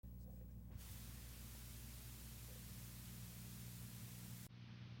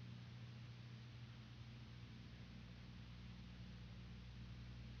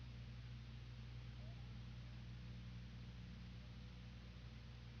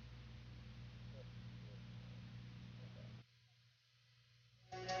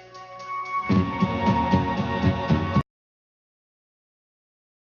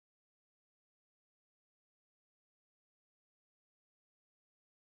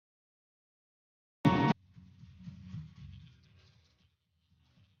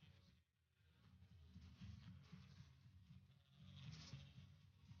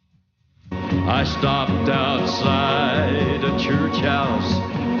I stopped outside a church house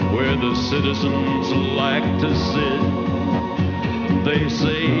where the citizens like to sit. They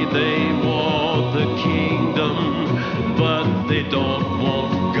say they want the kingdom, but they don't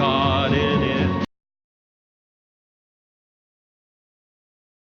want God in it.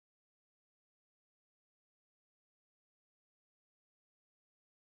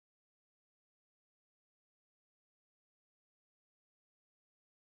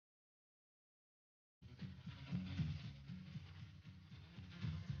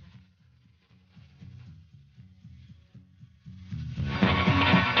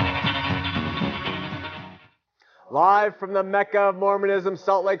 Live from the Mecca of Mormonism,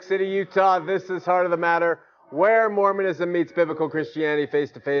 Salt Lake City, Utah, this is Heart of the Matter, where Mormonism meets biblical Christianity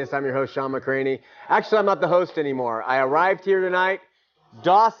face to face. I'm your host, Sean McCraney. Actually, I'm not the host anymore. I arrived here tonight.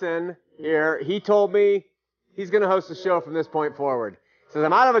 Dawson here, he told me he's going to host the show from this point forward. He says,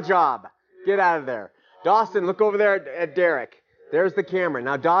 I'm out of a job. Get out of there. Dawson, look over there at Derek. There's the camera.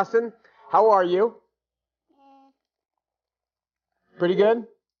 Now, Dawson, how are you? Pretty good?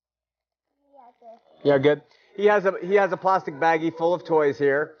 Yeah, good. He has a plastic baggie full of toys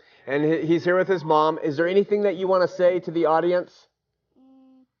here, and he's here with his mom. Is there anything that you want to say to the audience?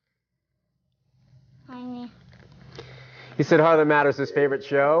 Hi. He said Heart of the Matter is his favorite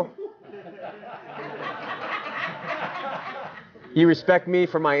show. You respect me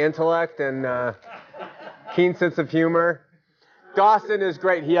for my intellect and keen sense of humor. Dawson is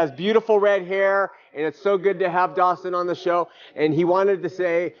great. He has beautiful red hair, and it's so good to have Dawson on the show. And he wanted to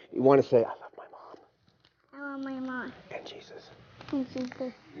say, I love my mom. I love my mom. And Jesus. And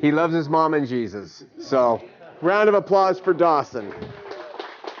Jesus. He loves his mom and Jesus. So, round of applause for Dawson.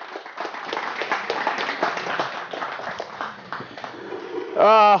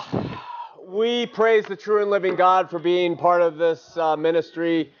 We praise the true and living God for being part of this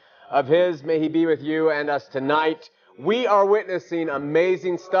ministry of His. May He be with you and us tonight. We are witnessing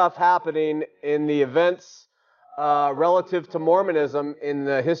amazing stuff happening in the events relative to Mormonism in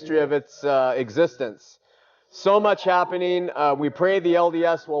the history of its existence. So much happening. We pray the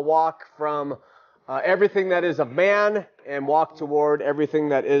LDS will walk from everything that is of man and walk toward everything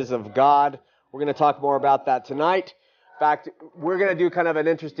that is of God. We're going to talk more about that tonight. In fact, we're going to do kind of an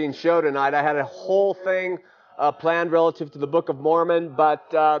interesting show tonight. I had a whole thing planned relative to the Book of Mormon,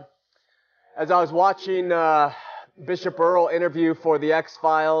 but as I was watching Bishop Earl interview for the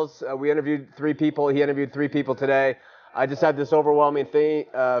X-Files, we interviewed 3 people. He interviewed 3 people today. I just had this overwhelming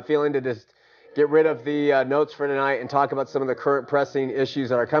feeling to just get rid of the notes for tonight and talk about some of the current pressing issues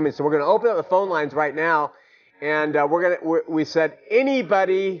that are coming. So we're going to open up the phone lines right now, and we said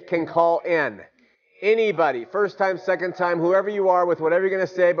anybody can call in. Anybody, first time, second time, whoever you are, with whatever you're going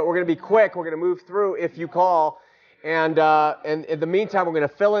to say, but we're going to be quick. We're going to move through if you call, and in the meantime, we're going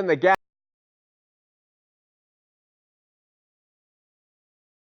to fill in the gap.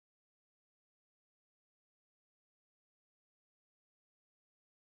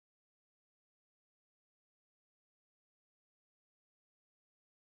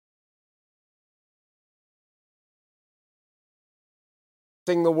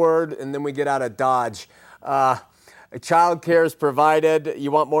 Sing the word, and then we get out of Dodge. Child care is provided.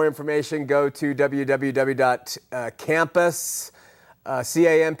 You want more information, go to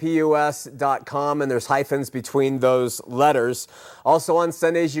www.campus.com, and there's hyphens between those letters. Also on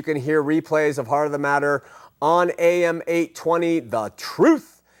Sundays, you can hear replays of Heart of the Matter on AM 820, The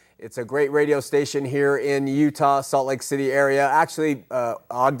Truth. It's a great radio station here in Utah, Salt Lake City area, actually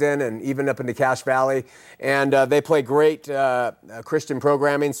Ogden and even up into Cache Valley. And they play great Christian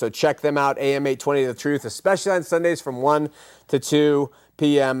programming, so check them out, AM 820 The Truth, especially on Sundays from 1 to 2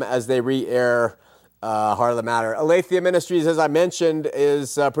 p.m. as they re-air Heart of the Matter. Aletheia Ministries, as I mentioned,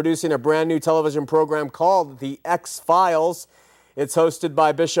 is producing a brand new television program called The X-Files. It's hosted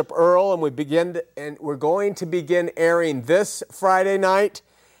by Bishop Earl, and we're going to begin airing this Friday night,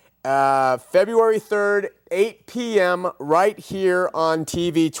 February 3rd, 8 p.m. right here on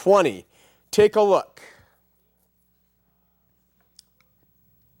TV 20. Take a look.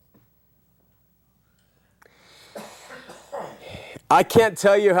 I can't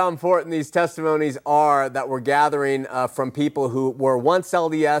tell you how important these testimonies are that we're gathering from people who were once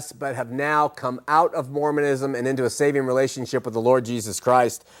LDS but have now come out of Mormonism and into a saving relationship with the Lord Jesus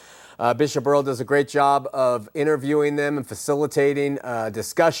Christ. Bishop Earl does a great job of interviewing them and facilitating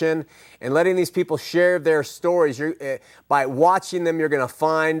discussion and letting these people share their stories. By watching them, you're going to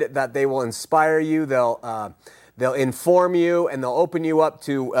find that they will inspire you, they'll inform you, and they'll open you up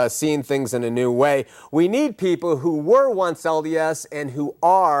to seeing things in a new way. We need people who were once LDS and who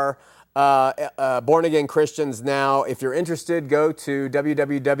are born-again Christians now. If you're interested, go to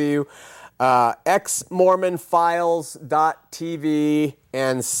www xmormonfiles.tv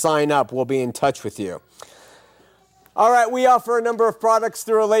and sign up. We'll be in touch with you. All right, we offer a number of products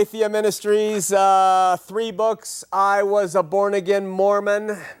through Aletheia Ministries. 3 books. I Was a Born-Again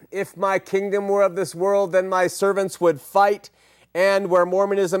Mormon. If My Kingdom Were of This World, Then My Servants Would Fight. And Where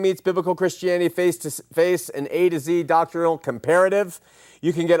Mormonism Meets Biblical Christianity Face to Face, an A to Z doctrinal comparative.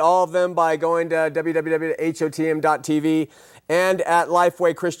 You can get all of them by going to www.hotm.tv and at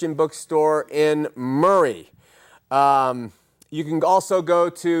Lifeway Christian Bookstore in Murray. You can also go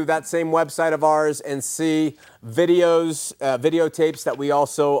to that same website of ours and see videotapes that we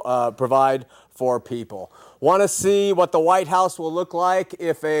also provide for people. Want to see what the White House will look like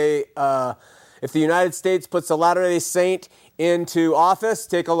if the United States puts a Latter-day Saint into office?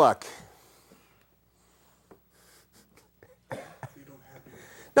 Take a look.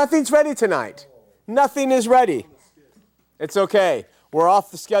 Nothing's ready tonight. Nothing is ready. It's okay. We're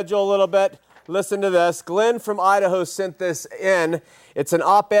off the schedule a little bit. Listen to this. Glenn from Idaho sent this in. It's an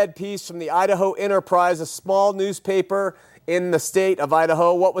op-ed piece from the Idaho Enterprise, a small newspaper in the state of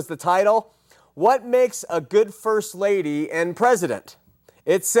Idaho. What was the title? What makes a good first lady and president?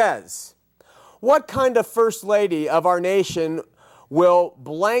 It says, what kind of first lady of our nation will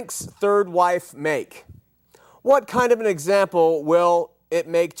blank's third wife make? What kind of an example will it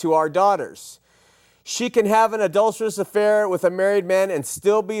make to our daughters? She can have an adulterous affair with a married man and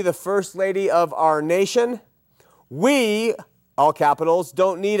still be the first lady of our nation. We, all capitals,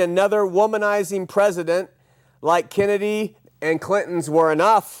 don't need another womanizing president like Kennedy and Clinton's were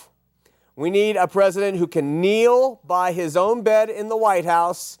enough. We need a president who can kneel by his own bed in the White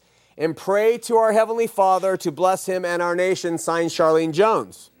House and pray to our Heavenly Father to bless him and our nation, signed Charlene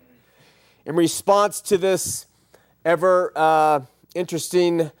Jones. In response to this ever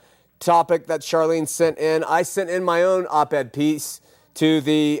interesting topic that Charlene sent in, I sent in my own op-ed piece to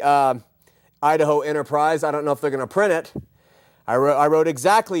the Idaho Enterprise. I don't know if they're going to print it. I wrote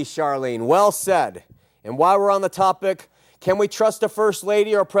exactly, Charlene, well said. And while we're on the topic, can we trust a first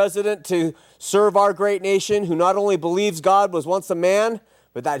lady or president to serve our great nation who not only believes God was once a man,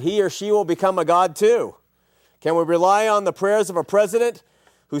 but that he or she will become a God too? Can we rely on the prayers of a president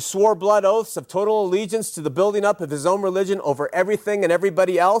who swore blood oaths of total allegiance to the building up of his own religion over everything and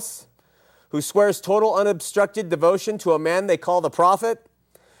everybody else? Who swears total unobstructed devotion to a man they call the prophet?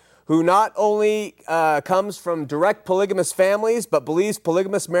 Who not only comes from direct polygamous families, but believes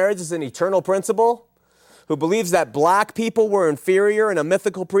polygamous marriage is an eternal principle? Who believes that black people were inferior in a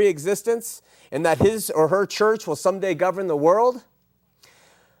mythical pre-existence and that his or her church will someday govern the world?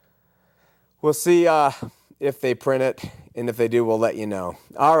 We'll see if they print it, and if they do, we'll let you know.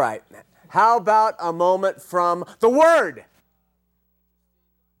 All right. How about a moment from the Word?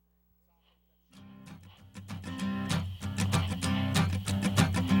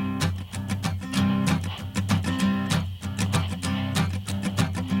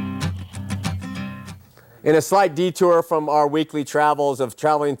 In a slight detour from our weekly travels of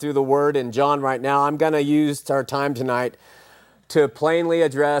traveling through the Word in John right now, I'm going to use our time tonight to plainly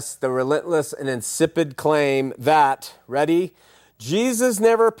address the relentless and insipid claim that, ready, Jesus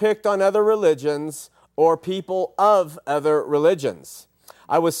never picked on other religions or people of other religions.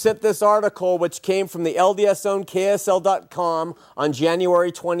 I was sent this article, which came from the LDS-owned KSL.com on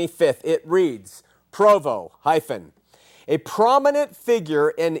January 25th. It reads, Provo, a prominent figure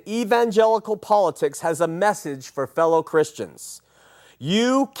in evangelical politics has a message for fellow Christians.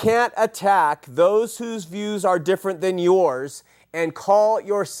 You can't attack those whose views are different than yours and call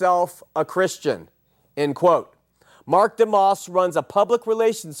yourself a Christian, end quote. Mark DeMoss runs a public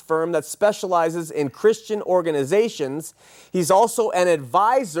relations firm that specializes in Christian organizations. He's also an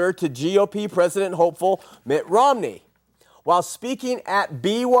advisor to GOP President hopeful Mitt Romney. While speaking at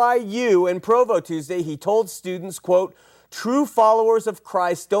BYU in Provo Tuesday, he told students, quote, true followers of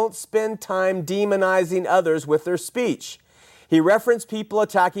Christ don't spend time demonizing others with their speech. He referenced people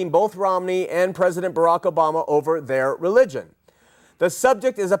attacking both Romney and President Barack Obama over their religion. The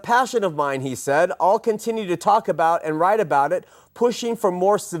subject is a passion of mine, he said. I'll continue to talk about and write about it, pushing for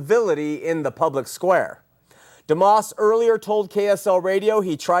more civility in the public square. DeMoss earlier told KSL Radio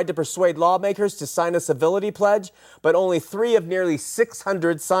he tried to persuade lawmakers to sign a civility pledge, but only 3 of nearly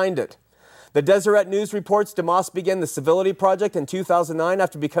 600 signed it. The Deseret News reports DeMoss began the Civility Project in 2009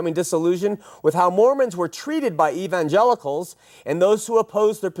 after becoming disillusioned with how Mormons were treated by evangelicals and those who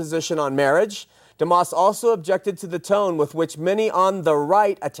opposed their position on marriage. DeMoss also objected to the tone with which many on the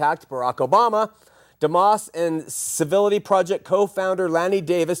right attacked Barack Obama. DeMoss and Civility Project co-founder Lanny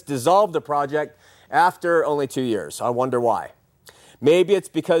Davis dissolved the project after only 2 years. I wonder why. Maybe it's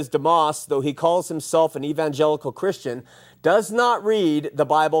because DeMoss, though he calls himself an evangelical Christian, does not read the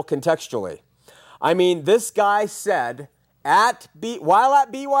Bible contextually. I mean, this guy said, while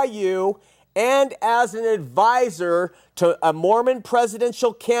at BYU and as an advisor to a Mormon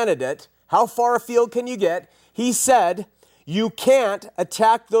presidential candidate, how far afield can you get? He said, you can't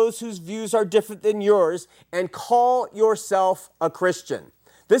attack those whose views are different than yours and call yourself a Christian.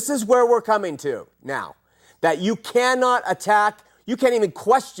 This is where we're coming to now, that you cannot attack. You can't even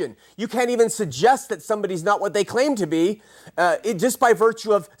question. You can't even suggest that somebody's not what they claim to be, just by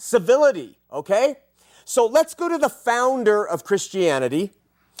virtue of civility, okay? So let's go to the founder of Christianity,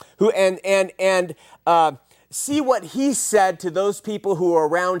 who see what he said to those people who were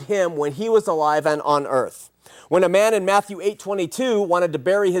around him when he was alive and on earth. When a man in Matthew 8:22 wanted to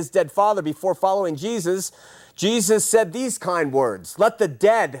bury his dead father before following Jesus, Jesus said these kind words, "Let the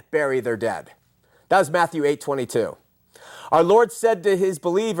dead bury their dead." That was Matthew 8:22. Our Lord said to his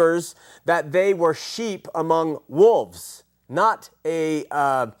believers that they were sheep among wolves, not a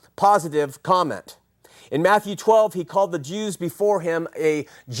positive comment. In Matthew 12, he called the Jews before him a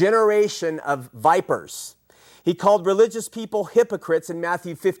generation of vipers. He called religious people hypocrites in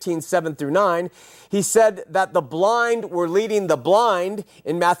Matthew 15, 7 through 9. He said that the blind were leading the blind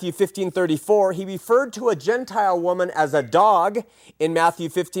in Matthew 15, 34. He referred to a Gentile woman as a dog in Matthew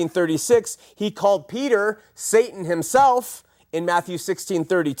 15, 36. He called Peter Satan himself in Matthew 16,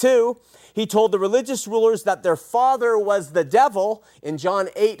 32. He told the religious rulers that their father was the devil in John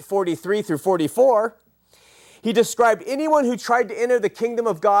 8, 43 through 44. He described anyone who tried to enter the kingdom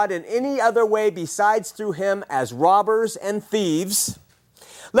of God in any other way besides through him as robbers and thieves.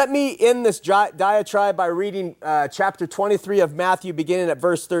 Let me end this diatribe by reading chapter 23 of Matthew, beginning at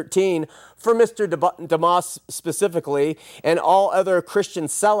verse 13, for Mr. DeMoss specifically, and all other Christian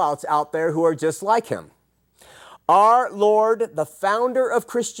sellouts out there who are just like him. Our Lord, the founder of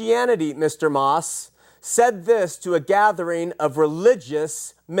Christianity, Mr. Moss, said this to a gathering of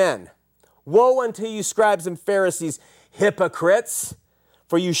religious men. Woe unto you, scribes and Pharisees, hypocrites!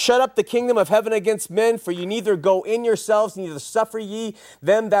 For you shut up the kingdom of heaven against men, for you neither go in yourselves, neither suffer ye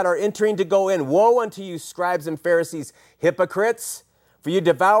them that are entering to go in. Woe unto you, scribes and Pharisees, hypocrites! For you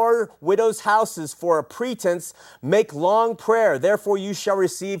devour widows' houses for a pretense, make long prayer, therefore you shall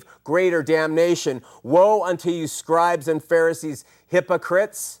receive greater damnation. Woe unto you, scribes and Pharisees,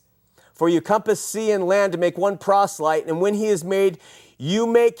 hypocrites! For you compass sea and land to make one proselyte, and when he is made, you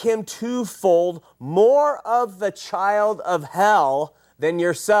make him twofold more of the child of hell than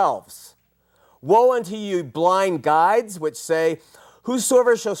yourselves. Woe unto you, blind guides, which say,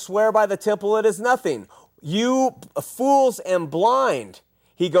 whosoever shall swear by the temple, it is nothing. You fools and blind,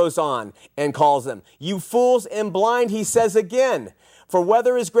 he goes on and calls them. You fools and blind, he says again. For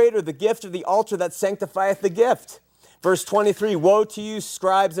whether is greater, the gift or the altar that sanctifieth the gift? Verse 23, woe to you,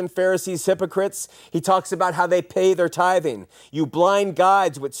 scribes and Pharisees, hypocrites. He talks about how they pay their tithing. You blind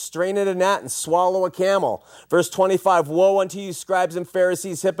guides which strain at a gnat and swallow a camel. Verse 25, woe unto you, scribes and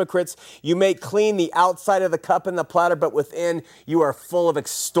Pharisees, hypocrites. You make clean the outside of the cup and the platter, but within you are full of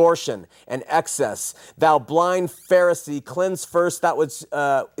extortion and excess. Thou blind Pharisee, cleanse first that which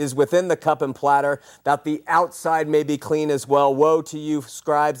is within the cup and platter, that the outside may be clean as well. Woe to you,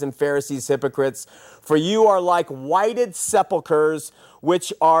 scribes and Pharisees, hypocrites. For you are like whited sepulchres,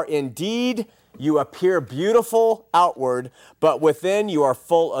 which are indeed, you appear beautiful outward, but within you are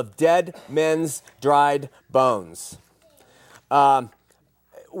full of dead men's dried bones.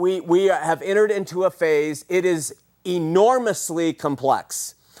 We have entered into a phase. It is enormously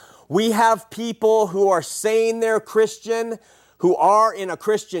complex. We have people who are saying they're Christian, who are in a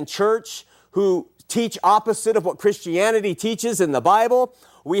Christian church, who teach opposite of what Christianity teaches in the Bible.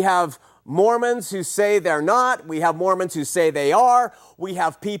 We have Mormons who say they're not. We have Mormons who say they are. We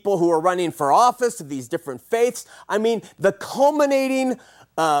have people who are running for office of these different faiths. I mean, the culminating,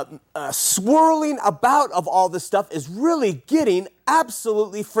 swirling about of all this stuff is really getting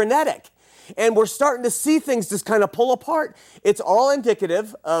absolutely frenetic. And we're starting to see things just kind of pull apart. It's all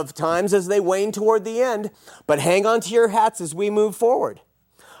indicative of times as they wane toward the end. But hang on to your hats as we move forward.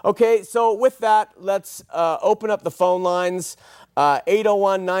 Okay, so with that, let's open up the phone lines.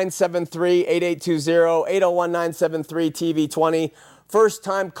 801-973-8820, 801-973-TV20.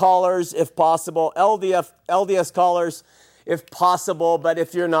 First-time callers, if possible. LDS callers, if possible. But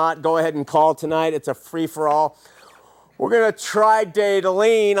if you're not, go ahead and call tonight. It's a free-for-all. We're going to try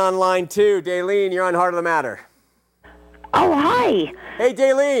Daylene on line 2. Daylene, you're on Heart of the Matter. Oh, hi. Hey,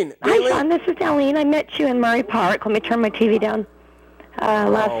 Daylene. Hi, Sean. This is Daylene. I met you in Murray Park. Let me turn my TV down.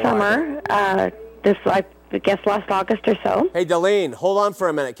 Last summer. I guess last August or so. Hey, Daylene, hold on for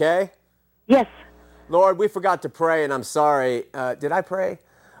a minute, okay? Yes. Lord, we forgot to pray, and I'm sorry. Did I pray?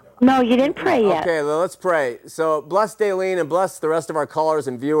 No, you didn't pray yet. Okay, well, let's pray. So bless Daylene and bless the rest of our callers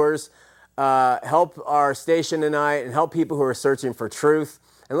and viewers. Help our station tonight and help people who are searching for truth.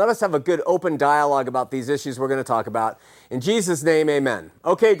 And let us have a good open dialogue about these issues we're going to talk about. In Jesus' name, amen.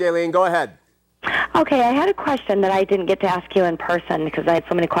 Okay, Daylene, go ahead. Okay, I had a question that I didn't get to ask you in person because I had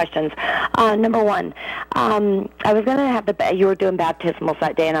so many questions. Number one, I was going to have you were doing baptismals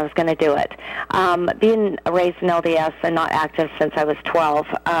that day, and I was going to do it. Being raised in LDS and not active since I was 12,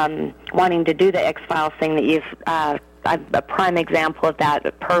 wanting to do the X-Files thing that you've, I'm a prime example of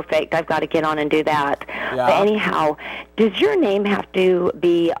that. Perfect. I've got to get on and do that. Yeah. But anyhow, does your name have to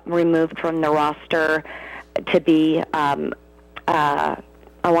be removed from the roster to be,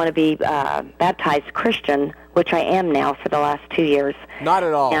 I want to be baptized Christian, which I am now for the last 2 years. Not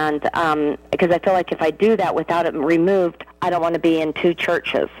at all. And because I feel like if I do that without it removed, I don't want to be in two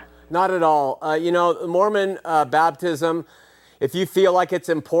churches. Not at all. Mormon baptism, if you feel like it's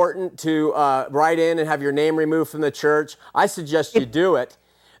important to write in and have your name removed from the church, I suggest you do it.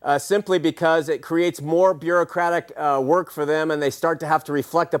 Simply because it creates more bureaucratic work for them, and they start to have to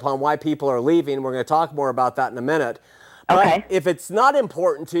reflect upon why people are leaving. We're going to talk more about that in a minute. But Okay. if it's not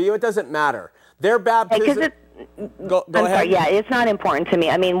important to you, it doesn't matter. Their baptism... Go I'm ahead. sorry, yeah, it's not important to me.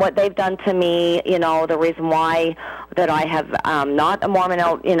 I mean, what they've done to me, the reason why that I have not a Mormon,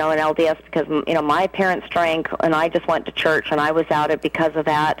 an LDS, because, my parents drank, and I just went to church, and I was outed because of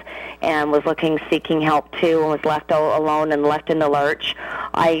that, and was seeking help, too, and was left alone and left in the lurch.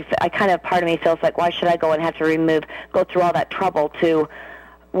 I kind of, part of me feels like, why should I go and have to go through all that trouble to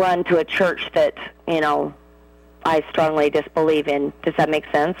run to a church that, I strongly disbelieve in. Does that make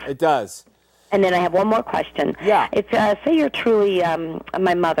sense? It does. And then I have one more question. Yeah. If say you're truly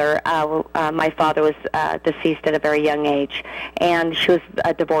my mother, my father was deceased at a very young age, and she was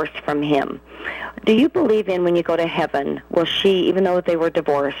divorced from him. Do you believe in when you go to heaven, will she, even though they were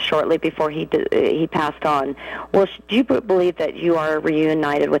divorced shortly before he passed on, do you believe that you are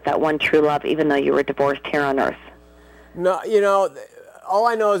reunited with that one true love, even though you were divorced here on earth? No, all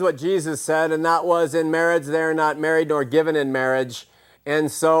I know is what Jesus said, and that was in marriage they are not married nor given in marriage.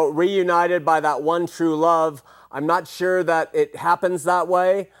 And so reunited by that one true love, I'm not sure that it happens that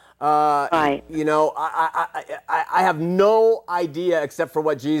way. Right. I have no idea except for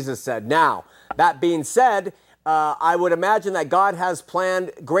what Jesus said. Now, that being said, I would imagine that God has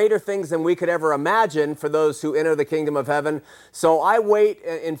planned greater things than we could ever imagine for those who enter the kingdom of heaven. So I wait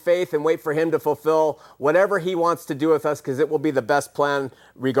in faith and wait for him to fulfill whatever he wants to do with us, because it will be the best plan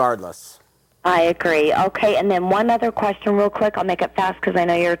regardless. I agree. Okay, and then one other question real quick. I'll make it fast because I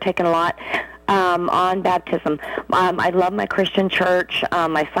know you're taking a lot. On baptism. I love my Christian church.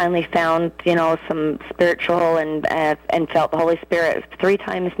 I finally found, some spiritual and felt the Holy Spirit 3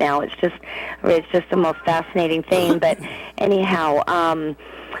 times now. It's just the most fascinating thing. But anyhow,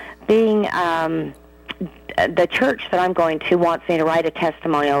 being the church that I'm going to wants me to write a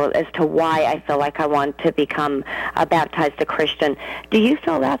testimonial as to why I feel like I want to become baptized a Christian. Do you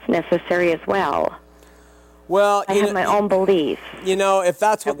feel that's necessary as well? Well, I have my own beliefs. If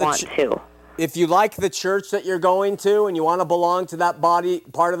that's what I want to. If you like the church that you're going to and you want to belong to that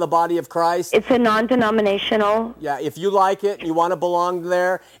part of the body of Christ. It's a non-denominational. Yeah, if you like it and you want to belong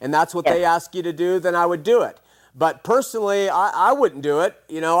there and that's what they ask you to do, then I would do it. But personally, I wouldn't do it.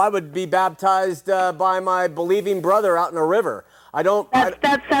 I would be baptized by my believing brother out in a river. I don't...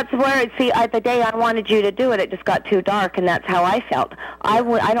 That's where, the day I wanted you to do it, it just got too dark, and that's how I felt. I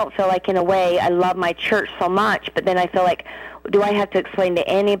don't feel like, in a way, I love my church so much, but then I feel like, do I have to explain to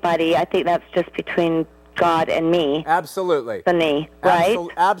anybody? I think that's just between God and me. Absolutely. And me, right?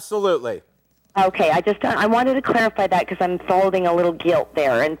 Absolutely. Okay, I wanted to clarify that because I'm holding a little guilt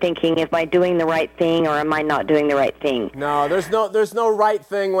there and thinking, am I doing the right thing or am I not doing the right thing? No, there's no right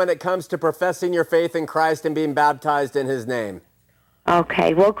thing when it comes to professing your faith in Christ and being baptized in his name.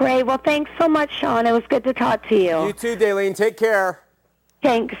 Okay, well, great. Well, thanks so much, Sean. It was good to talk to you. You too, Daylene. Take care.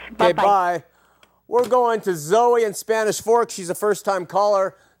 Thanks. Bye-bye. Okay, bye. We're going to Zoe in Spanish Fork. She's a first-time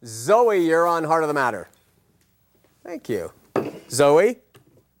caller. Zoe, you're on Heart of the Matter. Thank you. Zoe?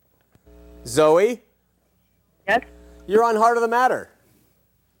 Zoe? Yes? You're on Heart of the Matter.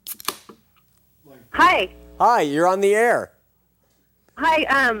 Hi. Hi, you're on the air.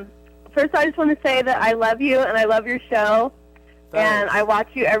 Hi. First, I just want to say that I love you and I love your show. Thanks. And I watch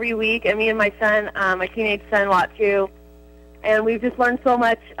you every week. And me and my son, my teenage son, watch you. And we've just learned so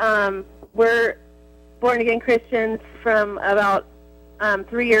much. We're born-again Christians from about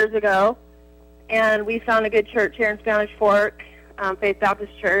 3 years ago. And we found a good church here in Spanish Fork, Faith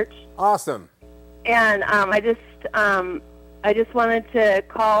Baptist Church. Awesome. And I just wanted to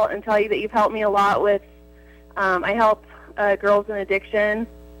call and tell you that you've helped me a lot with, I help girls in addiction,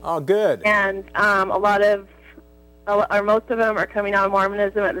 Oh, good. And most of them are coming out of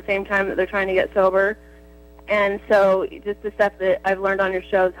Mormonism at the same time that they're trying to get sober. And so just the stuff that I've learned on your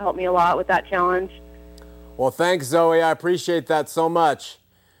shows helped me a lot with that challenge. Well, thanks, Zoe. I appreciate that so much.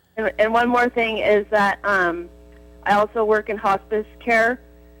 And one more thing is that I also work in hospice care,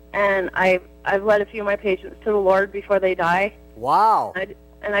 and I've led a few of my patients to the Lord before they die. Wow.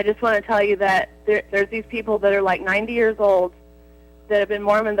 And I just want to tell you that there's these people that are like 90 years old that have been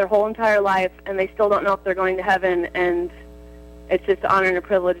Mormon their whole entire life, and they still don't know if they're going to heaven, and it's just an honor and a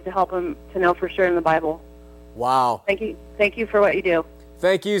privilege to help them to know for sure in the Bible. Wow. Thank you for what you do.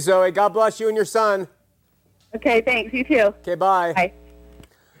 Thank you, Zoe. God bless you and your son. Okay, thanks. You too. Okay, bye. Bye.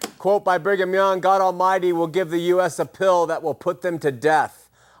 Quote by Brigham Young, God Almighty will give the U.S. a pill that will put them to death.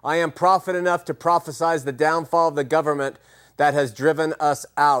 I am prophet enough to prophesy the downfall of the government that has driven us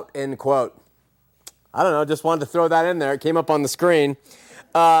out, end quote. I don't know, just wanted to throw that in there. It came up on the screen.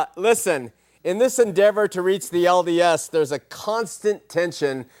 Listen, in this endeavor to reach the LDS, there's a constant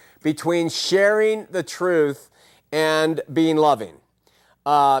tension between sharing the truth and being loving.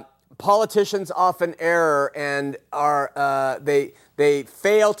 Politicians often err and they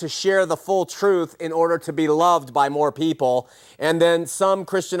fail to share the full truth in order to be loved by more people. And then some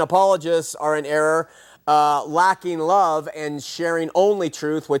Christian apologists are in error, lacking love and sharing only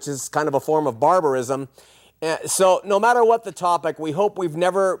truth, which is kind of a form of barbarism. So no matter what the topic, we hope we've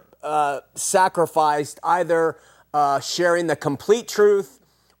never sacrificed either sharing the complete truth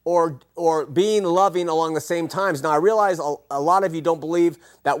or being loving along the same times. Now, I realize a lot of you don't believe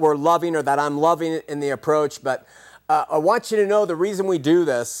that we're loving or that I'm loving in the approach, but I want you to know the reason we do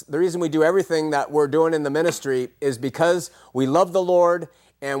this, the reason we do everything that we're doing in the ministry is because we love the Lord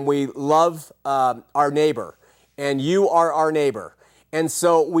and we love our neighbor, and you are our neighbor. And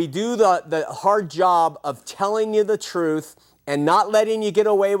so we do the hard job of telling you the truth and not letting you get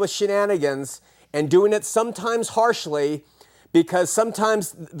away with shenanigans and doing it sometimes harshly, because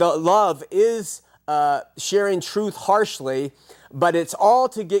sometimes the love is sharing truth harshly, but it's all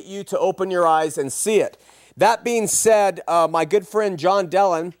to get you to open your eyes and see it. That being said, my good friend John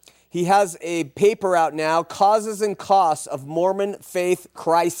Dellon, he has a paper out now, Causes and Costs of Mormon Faith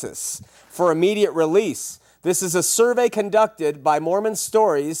Crisis, for immediate release. This is a survey conducted by Mormon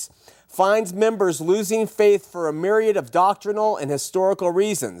Stories, finds members losing faith for a myriad of doctrinal and historical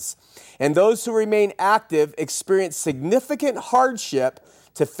reasons. And those who remain active experience significant hardship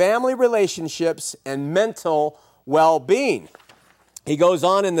to family relationships and mental well-being. He goes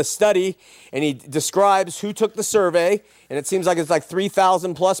on in the study and he describes who took the survey, and it seems like it's like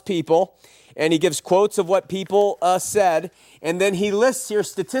 3,000 plus people, and he gives quotes of what people said, and then he lists here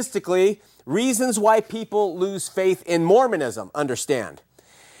statistically reasons why people lose faith in Mormonism, understand.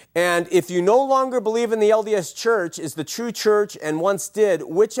 And if you no longer believe in the LDS Church is the true church and once did,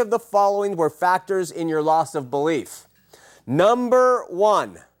 which of the following were factors in your loss of belief? Number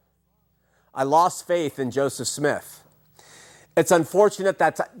one, I lost faith in Joseph Smith. It's unfortunate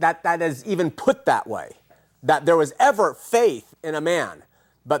that is even put that way, that there was ever faith in a man.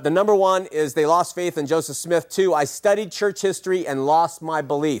 But the number one is they lost faith in Joseph Smith. Two, I studied church history and lost my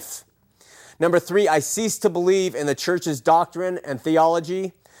belief. Number three, I ceased to believe in the church's doctrine and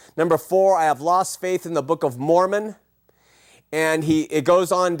theology. Number four, I have lost faith in the Book of Mormon. And it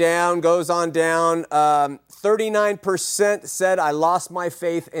goes on down. 39% said I lost my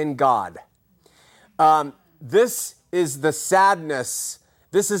faith in God. This is the sadness.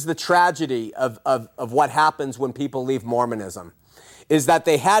 This is the tragedy of what happens when people leave Mormonism, is that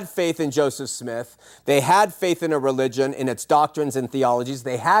they had faith in Joseph Smith. They had faith in a religion, in its doctrines and theologies.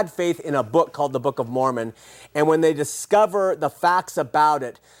 They had faith in a book called the Book of Mormon. And when they discover the facts about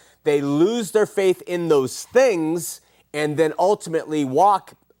it, they lose their faith in those things and then ultimately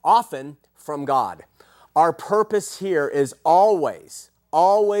walk often from God. Our purpose here is always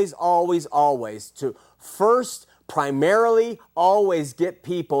to first, primarily, always get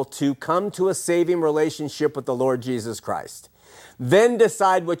people to come to a saving relationship with the Lord Jesus Christ. Then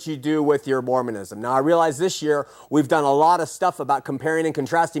decide what you do with your Mormonism. Now, I realize this year we've done a lot of stuff about comparing and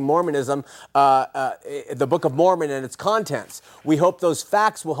contrasting Mormonism, the Book of Mormon and its contents. We hope those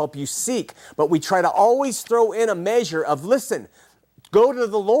facts will help you seek, but we try to always throw in a measure of, listen, go to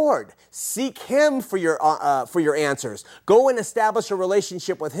the Lord. Seek Him for your answers. Go and establish a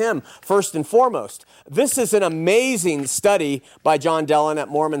relationship with Him first and foremost. This is an amazing study by John Dellon at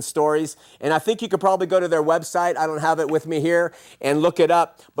Mormon Stories, and I think you could probably go to their website. I don't have it with me here, and look it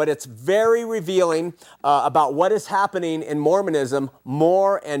up, but it's very revealing about what is happening in Mormonism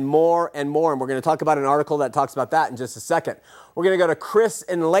more and more and more, and we're going to talk about an article that talks about that in just a second. We're going to go to Chris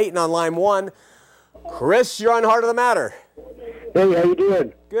in Layton on line 1. Chris, you're on Heart of the Matter. Hey, how you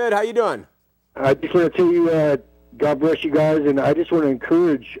doing? Good. How you doing? I just want to tell you, God bless you guys, and I just want to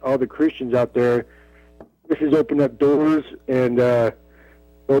encourage all the Christians out there. This has opened up doors and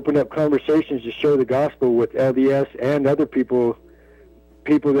opened up conversations to share the gospel with LDS and other people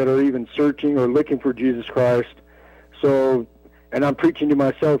that are even searching or looking for Jesus Christ. So, and I'm preaching to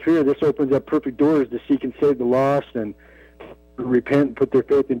myself here. This opens up perfect doors to seek and save the lost and repent and put their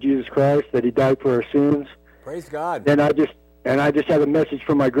faith in Jesus Christ, that He died for our sins. Praise God. And I just have a message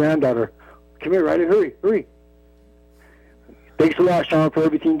from my granddaughter. Come here, Ryder. Hurry. Thanks a lot, Sean, for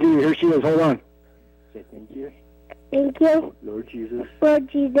everything you do. Here she is. Hold on. Say thank you. Thank you, Lord Jesus, Lord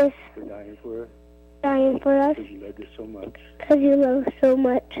Jesus, for dying for us. dying for us, Because you loved us so much. because you love us so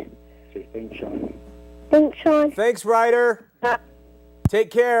much. Say thanks, Sean. Thanks, Sean. Thanks, Ryder.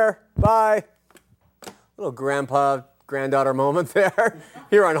 Take care. Bye. Little granddaughter moment there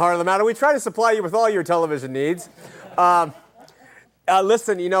here on Heart of the Matter. We try to supply you with all your television needs.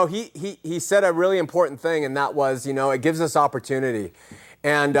 Listen, he said a really important thing, and that was, it gives us opportunity.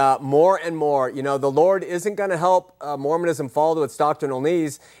 And more and more, the Lord isn't going to help Mormonism fall to its doctrinal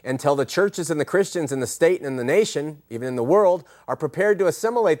knees until the churches and the Christians in the state and in the nation, even in the world, are prepared to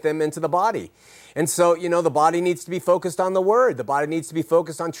assimilate them into the body. And so, the body needs to be focused on the Word. The body needs to be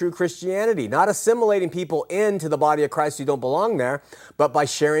focused on true Christianity, not assimilating people into the body of Christ who don't belong there, but by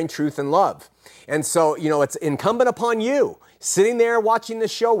sharing truth and love. And so, it's incumbent upon you, sitting there watching the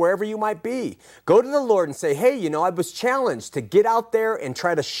show, wherever you might be, go to the Lord and say, hey, I was challenged to get out there and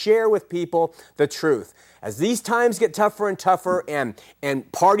try to share with people the truth. As these times get tougher and tougher and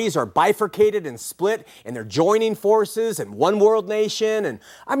parties are bifurcated and split and they're joining forces and one world nation and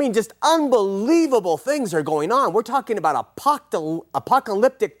just unbelievable things are going on. We're talking about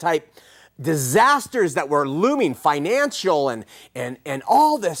apocalyptic type disasters that were looming, financial and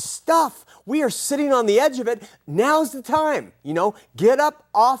all this stuff. We are sitting on the edge of it. Now's the time, get up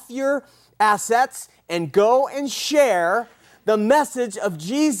off your assets and go and share the message of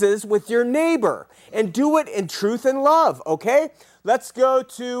Jesus with your neighbor, and do it in truth and love, okay? Let's go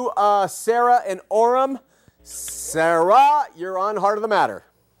to Sarah in Orem. Sarah, you're on Heart of the Matter.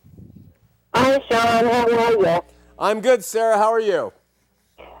 Hi, Sean. How are you? I'm good, Sarah. How are you?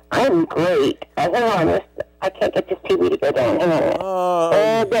 I'm great. Hang on. I can't get this TV to go down. Hang on.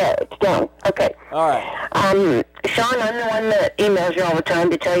 Oh. There. It's down. Okay. All right. Sean, I'm the one that emails you all the time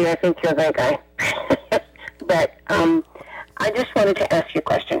to tell you I think you're a great guy. But I just wanted to ask you a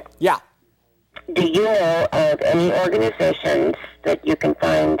question. Yeah. Do you know of any organizations that you can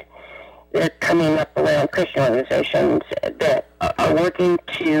find that are coming up around Christian organizations that are working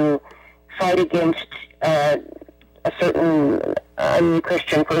to fight against a certain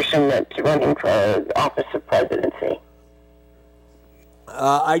un-Christian person that's running for the office of presidency?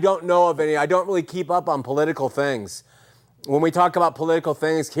 I don't know of any. I don't really keep up on political things. When we talk about political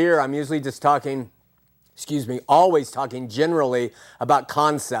things here, I'm usually just always talking generally about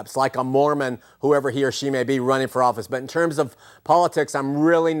concepts, like a Mormon, whoever he or she may be running for office. But in terms of politics, I'm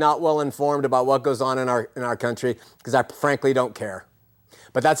really not well informed about what goes on in our country, because I frankly don't care.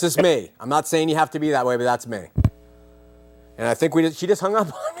 But that's just me. I'm not saying you have to be that way, but that's me. And I think she just hung up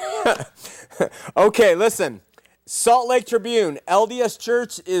on me. Okay, listen. Salt Lake Tribune, LDS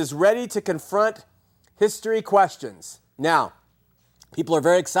Church is ready to confront history questions. Now, people are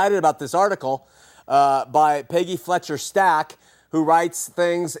very excited about this article by Peggy Fletcher Stack, who writes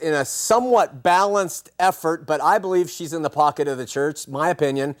things in a somewhat balanced effort, but I believe she's in the pocket of the church, my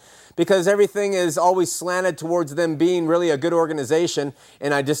opinion, because everything is always slanted towards them being really a good organization,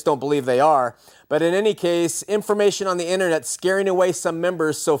 and I just don't believe they are. But in any case, information on the internet scaring away some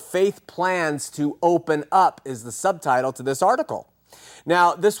members, so faith plans to open up is the subtitle to this article.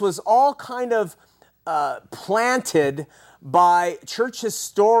 Now, this was all kind of planted by church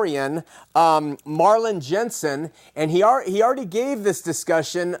historian Marlon Jensen, and he already gave this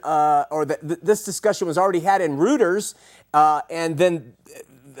discussion, this discussion was already had in Reuters, and then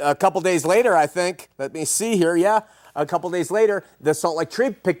a couple days later, I think, let me see here, a couple days later, the Salt Lake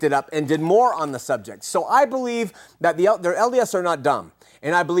Tribune picked it up and did more on the subject. So I believe that their LDS are not dumb,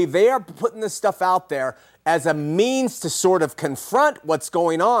 and I believe they are putting this stuff out there as a means to sort of confront what's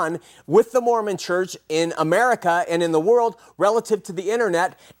going on with the Mormon Church in America and in the world relative to the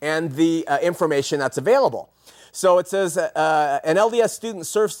internet and the information that's available. So it says, an LDS student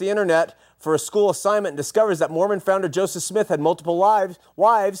surfs the internet for a school assignment and discovers that Mormon founder Joseph Smith had multiple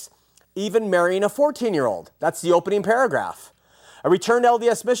wives, even marrying a 14-year-old. That's the opening paragraph. A returned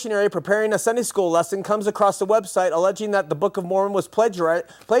LDS missionary preparing a Sunday school lesson comes across a website alleging that the Book of Mormon was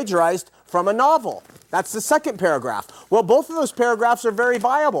plagiarized from a novel. That's the second paragraph. Well, both of those paragraphs are very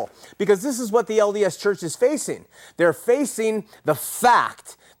viable because this is what the LDS Church is facing. They're facing the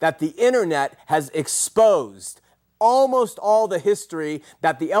fact that the internet has exposed almost all the history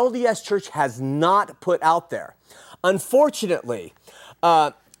that the LDS Church has not put out there. Unfortunately,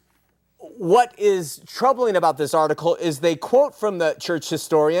 what is troubling about this article is they quote from the church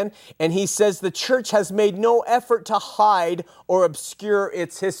historian, and he says the church has made no effort to hide or obscure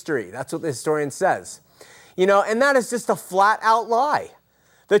its history. That's what the historian says. You know, and that is just a flat out lie.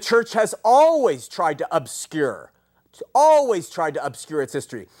 The church has always tried to obscure its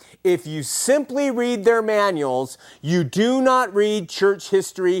history. If you simply read their manuals, you do not read church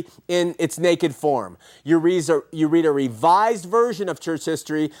history in its naked form. You read a revised version of church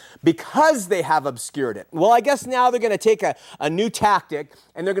history because they have obscured it. Well, I guess now they're going to take a new tactic,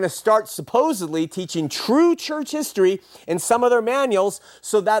 and they're going to start supposedly teaching true church history in some of their manuals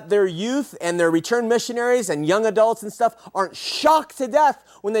so that their youth and their returned missionaries and young adults and stuff aren't shocked to death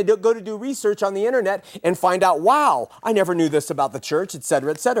when they go to do research on the internet and find out, wow, I never knew this about the church,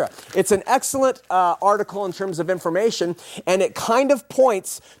 etc., etc. It's an excellent article in terms of information, and it kind of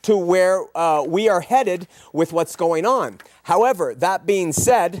points to where we are headed with what's going on. However, that being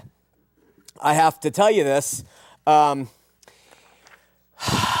said, I have to tell you this.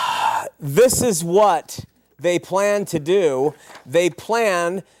 This is what they plan to do. They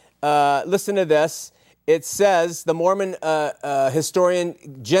plan, listen to this. It says, the Mormon historian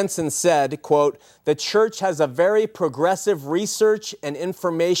Jensen said, quote, "The church has a very progressive research and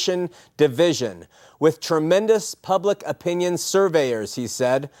information division with tremendous public opinion surveyors," he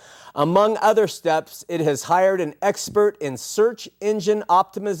said. Among other steps, it has hired an expert in search engine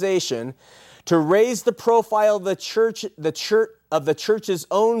optimization to raise the profile of the church's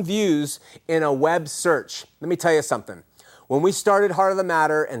own views in a web search. Let me tell you something. When we started Heart of the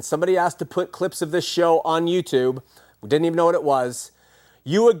Matter and somebody asked to put clips of this show on YouTube, we didn't even know what it was,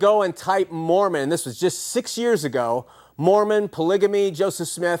 you would go and type Mormon, this was just 6 years ago, Mormon, polygamy, Joseph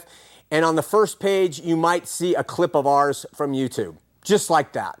Smith, and on the first page you might see a clip of ours from YouTube. Just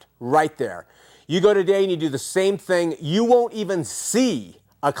like that, right there. You go today and you do the same thing, you won't even see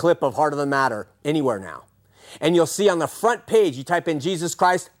a clip of Heart of the Matter anywhere now. And you'll see on the front page, you type in Jesus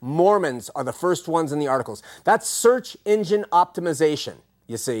Christ, Mormons are the first ones in the articles. That's search engine optimization,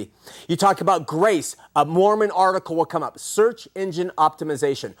 you see. You talk about grace, a Mormon article will come up. Search engine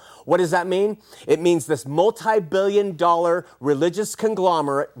optimization. What does that mean? It means this multi-billion-dollar religious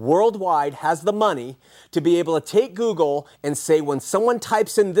conglomerate worldwide has the money to be able to take Google and say, when someone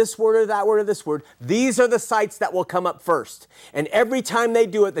types in this word or that word or this word, these are the sites that will come up first. And every time they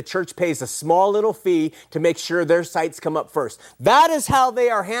do it, the church pays a small little fee to make sure their sites come up first. That is how they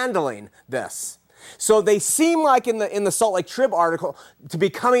are handling this. So they seem like in the Salt Lake Trib article to be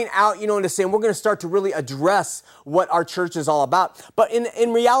coming out, and to saying we're going to start to really address what our church is all about. But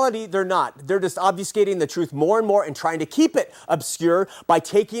in reality, they're not. They're just obfuscating the truth more and more and trying to keep it obscure by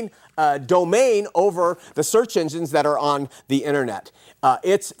taking domain over the search engines that are on the internet.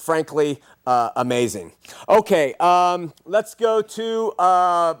 It's frankly amazing. Okay, let's go to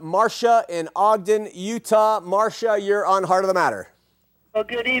Marcia in Ogden, Utah. Marcia, you're on Heart of the Matter. Well,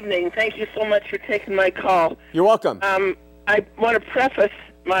 good evening. Thank you so much for taking my call. You're welcome. I want to preface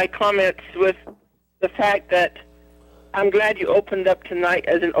my comments with the fact that I'm glad you opened up tonight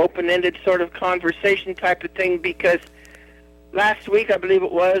as an open-ended sort of conversation type of thing, because last week, I believe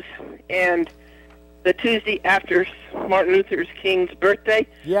it was, and the Tuesday after Martin Luther King's birthday,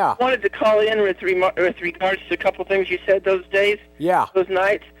 I wanted to call in with regards to a couple things you said those days, those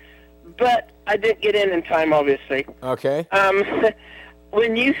nights, but I didn't get in time, obviously. Okay.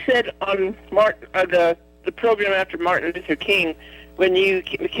 When you said on the program after Martin Luther King, when you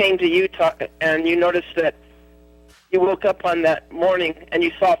came to Utah and you noticed that you woke up on that morning and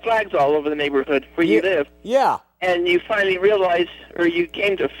you saw flags all over the neighborhood where you live. Yeah. And you finally realized, or you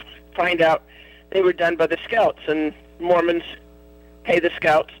came to find out, they were done by the Scouts, and Mormons pay the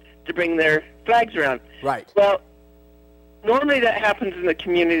Scouts to bring their flags around. Right. Well, normally that happens in the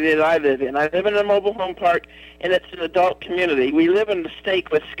community that I live in. I live in a mobile home park, and it's an adult community. We live in the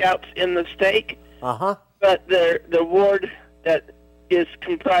stake with Scouts in the stake. Uh-huh. But the ward that is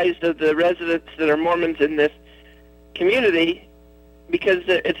comprised of the residents that are Mormons in this community, because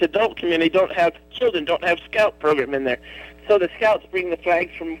it's adult community, don't have Scout program in there. So the Scouts bring the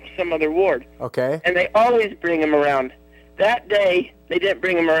flags from some other ward. Okay. And they always bring them around. That day, they didn't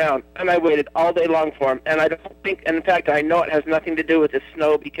bring them around, and I waited all day long for them. And I don't think, in fact, I know it has nothing to do with the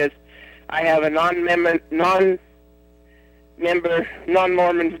snow, because I have a non-member member,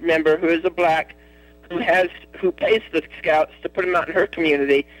 non-Mormon member, who is a black, who pays the scouts to put them out in her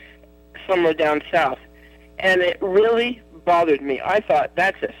community somewhere down south. And it really bothered me. I thought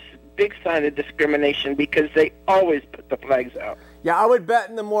that's a big sign of discrimination because they always put the flags out. Yeah, I would bet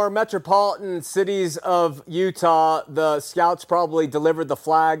in the more metropolitan cities of Utah, the scouts probably delivered the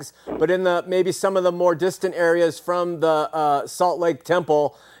flags. But in the maybe some of the more distant areas from the Salt Lake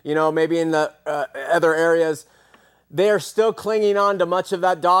Temple, maybe in the other areas, they are still clinging on to much of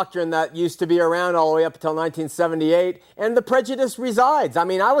that doctrine that used to be around all the way up until 1978, and the prejudice resides. I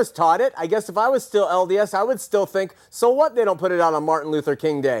mean, I was taught it. I guess if I was still LDS, I would still think, so what they don't put it out on Martin Luther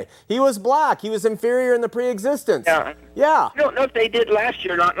King Day? He was black. He was inferior in the pre-existence. Yeah. I don't know if they did last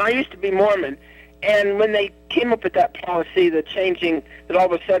year or not, and I used to be Mormon, and when they came up with that policy, the changing, that all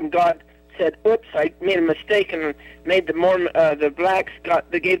of a sudden God said, oops, I made a mistake and made the blacks,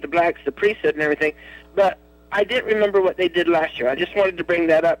 they gave the blacks the priesthood and everything, but I didn't remember what they did last year. I just wanted to bring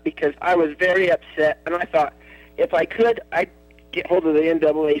that up because I was very upset, and I thought if I could, I'd get hold of the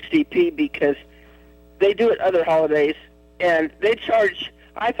NAACP because they do it other holidays, and they charge,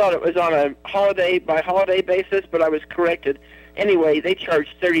 I thought it was on a holiday-by-holiday basis, but I was corrected. Anyway, they charge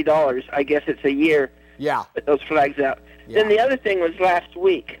 $30. I guess it's a year to put those flags out. Yeah. Then the other thing was last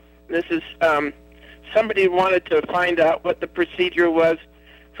week. This is somebody wanted to find out what the procedure was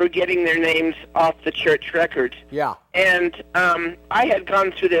for getting their names off the church records. Yeah. And I had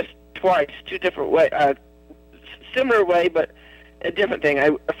gone through this twice, two different ways, similar way, but a different thing.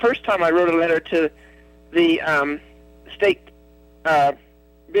 The first time I wrote a letter to the state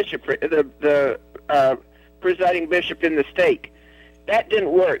bishop, the presiding bishop in the state. That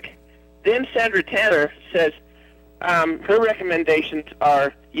didn't work. Then Sandra Tanner says her recommendations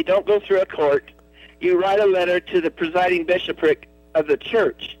are you don't go through a court, you write a letter to the presiding bishopric of the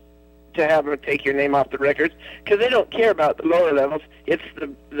church to have them take your name off the records, because they don't care about the lower levels. It's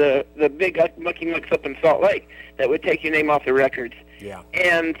the big mucky mucks up in Salt Lake that would take your name off the records. Yeah.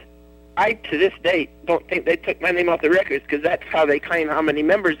 And I, to this day, don't think they took my name off the records, because that's how they claim how many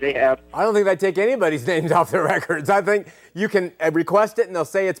members they have. I don't think they take anybody's names off the records. I think you can request it and they'll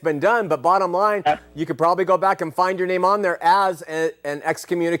say it's been done, but bottom line, you could probably go back and find your name on there as an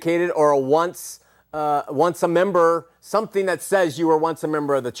excommunicated or a once a member, something that says you were once a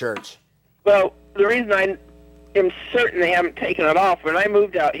member of the church. Well, the reason I am certain they haven't taken it off, when I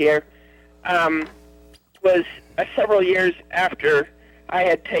moved out here, was several years after I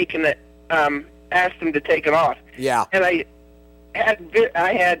had taken it, asked them to take it off. Yeah. And I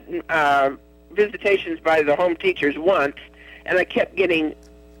had visitations by the home teachers once, and I kept getting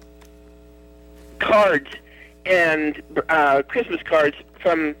cards and Christmas cards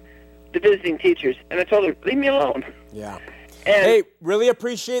from the visiting teachers, and I told them, leave me alone. Yeah. And, hey, really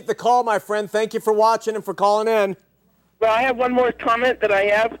appreciate the call, my friend. Thank you for watching and for calling in. Well, I have one more comment that I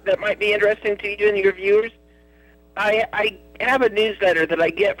have that might be interesting to you and your viewers. I have a newsletter that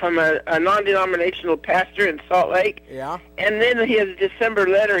I get from a non-denominational pastor in Salt Lake. Yeah. And then his December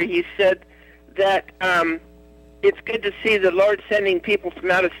letter, he said that it's good to see the Lord sending people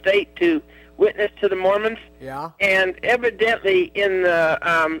from out of state to witness to the Mormons. Yeah. And evidently in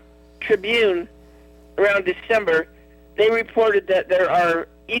the Tribune around December, they reported that there are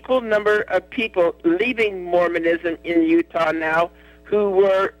equal number of people leaving Mormonism in Utah now who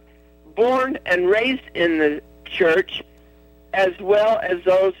were born and raised in the church, as well as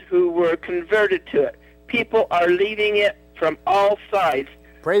those who were converted to it. People are leaving it from all sides.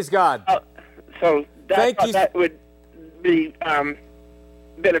 Praise God. So that would be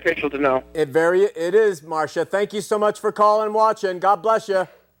beneficial to know. It is, Marcia. Thank you so much for calling and watching. God bless you.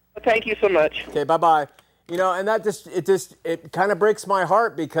 Thank you so much. Okay, bye-bye. And that it kind of breaks my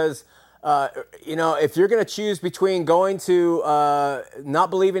heart because, if you're going to choose between going to not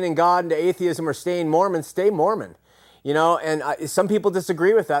believing in God into atheism or staying Mormon, stay Mormon. And some people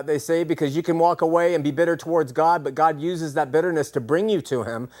disagree with that. They say because you can walk away and be bitter towards God, but God uses that bitterness to bring you to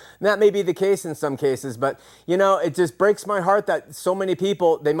Him. And that may be the case in some cases, but, it just breaks my heart that so many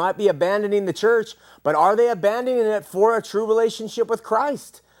people, they might be abandoning the church, but are they abandoning it for a true relationship with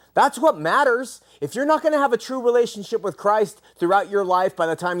Christ? That's what matters. If you're not going to have a true relationship with Christ throughout your life by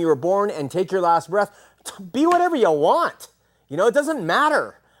the time you were born and take your last breath, be whatever you want. It doesn't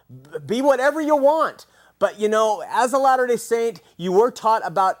matter. Be whatever you want. But, as a Latter-day Saint, you were taught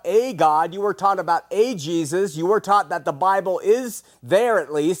about a God. You were taught about a Jesus. You were taught that the Bible is there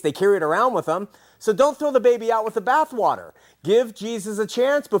at least. They carry it around with them. So don't throw the baby out with the bathwater. Give Jesus a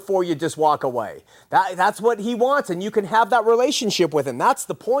chance before you just walk away. That's what He wants, and you can have that relationship with Him. That's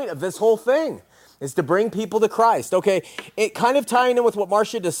the point of this whole thing. is to bring people to Christ. Okay, it kind of tying in with what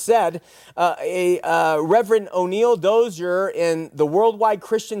Marcia just said, Reverend O'Neill Dozier in the Worldwide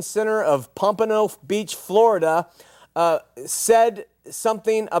Christian Center of Pompano Beach, Florida, said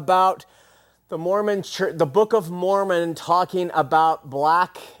something about the Mormon Church, the Book of Mormon, talking about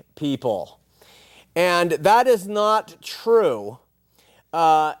black people. And that is not true.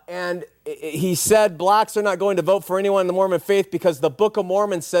 And he said blacks are not going to vote for anyone in the Mormon faith because the Book of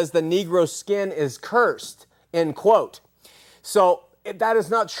Mormon says the Negro skin is cursed, end quote. So that is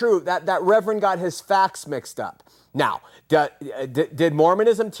not true. That Reverend got his facts mixed up. Now, did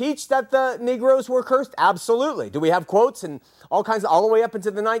Mormonism teach that the Negroes were cursed? Absolutely. Do we have quotes and all the way up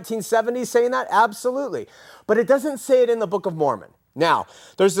into the 1970s saying that? Absolutely. But it doesn't say it in the Book of Mormon. Now,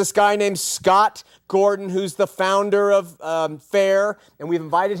 there's this guy named Scott Gordon, who's the founder of FAIR, and we've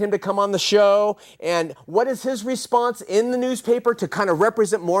invited him to come on the show. And what is his response in the newspaper to kind of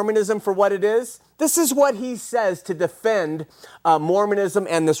represent Mormonism for what it is? This is what he says to defend Mormonism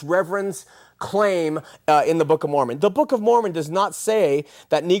and this reverend's claim in the Book of Mormon. The Book of Mormon does not say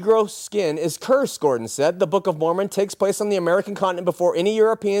that Negro skin is cursed, Gordon said. The Book of Mormon takes place on the American continent before any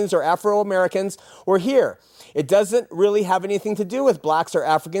Europeans or Afro-Americans were here. It doesn't really have anything to do with blacks or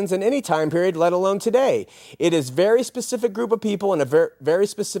Africans in any time period, let alone today. It is a very specific group of people in a very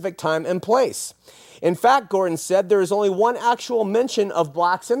specific time and place. In fact, Gordon said, there is only one actual mention of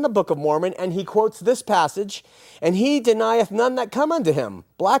blacks in the Book of Mormon, and he quotes this passage, and he denieth none that come unto him,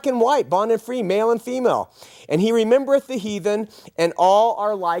 black and white, bond and free, male and female. And he remembereth the heathen, and all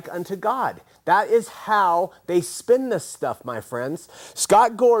are like unto God. That is how they spin this stuff, my friends.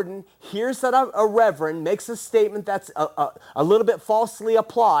 Scott Gordon hears that a reverend makes a statement that's a little bit falsely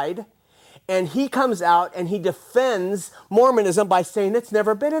applied, and he comes out and he defends Mormonism by saying it's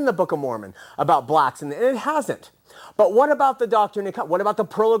never been in the Book of Mormon about blacks, and it hasn't. But what about the Doctrine and Covenants? What about the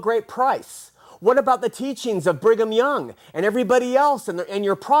Pearl of Great Price? What about the teachings of Brigham Young and everybody else and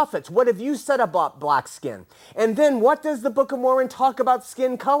your prophets? What have you said about black skin? And then what does the Book of Mormon talk about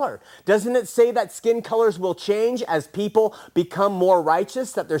skin color? Doesn't it say that skin colors will change as people become more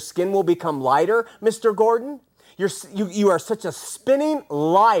righteous, that their skin will become lighter, Mr. Gordon? You are such a spinning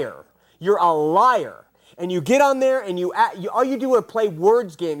liar. You're a liar. And you get on there and all you do is play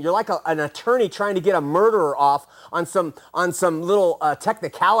words game. You're like an attorney trying to get a murderer off on some little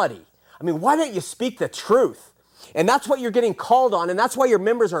technicality. I mean, why don't you speak the truth? And that's what you're getting called on, and that's why your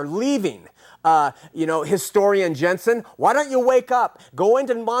members are leaving. Historian Jensen, why don't you wake up, go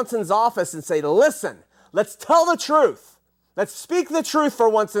into Monson's office and say, listen, let's tell the truth. Let's speak the truth for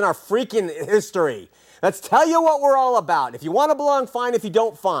once in our freaking history. Let's tell you what we're all about. If you want to belong, fine. If you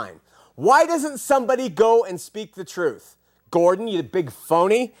don't, fine. Why doesn't somebody go and speak the truth? Gordon, you big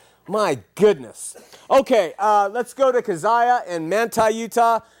phony. My goodness. Okay, let's go to Keziah in Manti,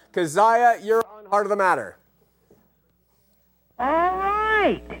 Utah. Keziah, you're on Heart of the Matter. All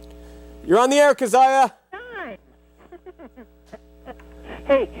right. You're on the air, Keziah. Hi.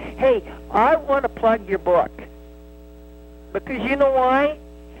 Hey, I want to plug your book. Because you know why?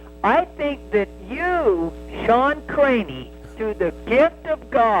 I think that you, Sean Craney, through the gift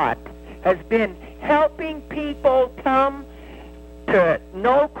of God, has been helping people come to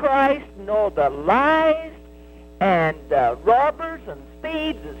know Christ, know the lies and robbers and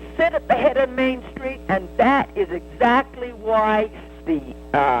thieves that sit at the head of Main Street, and that is exactly why the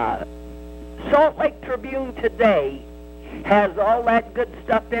Salt Lake Tribune today has all that good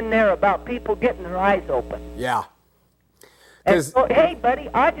stuff in there about people getting their eyes open. Yeah. And so, hey, buddy,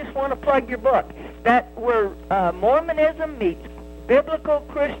 I just want to plug your book. That where Mormonism meets biblical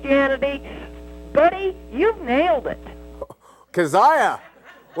Christianity. Buddy, you've nailed it. Keziah,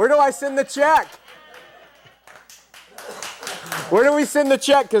 where do I send the check? Where do we send the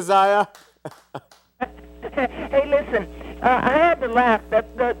check, Keziah? Hey, listen, I had to laugh.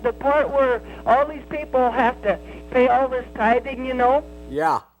 The part where all these people have to pay all this tithing, you know?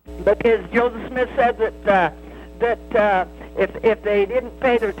 Yeah. Because Joseph Smith said that if they didn't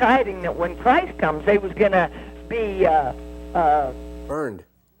pay their tithing, that when Christ comes, they was going to be burned.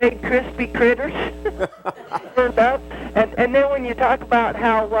 Big crispy critters burned up. And then when you talk about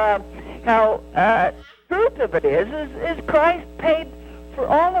how truth of it is Christ paid for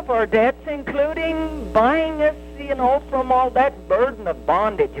all of our debts, including buying us, from all that burden of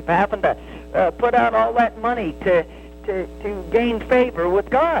bondage of having to put out all that money to gain favor with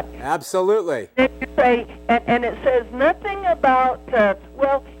God. Absolutely. And it says nothing about,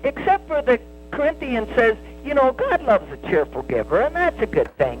 except for the Corinthians says, God loves a cheerful giver, and that's a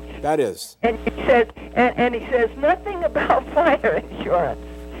good thing. That is. And he says nothing about fire insurance.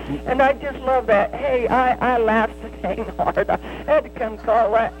 And I just love that. Hey, I laughed so dang hard. I had to come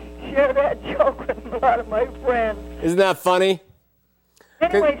call that share that joke with a lot of my friends. Isn't that funny?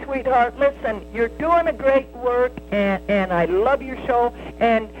 Anyway, sweetheart, listen, you're doing a great work, and I love your show,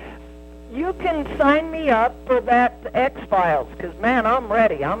 and you can sign me up for that X-Files, because, man, I'm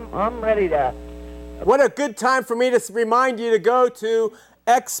ready. I'm ready to... What a good time for me to remind you to go to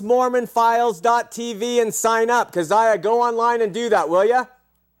xmormonfiles.tv and sign up, because I go online and do that, will you?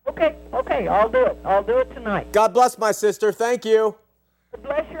 Okay, I'll do it. I'll do it tonight. God bless my sister. Thank you.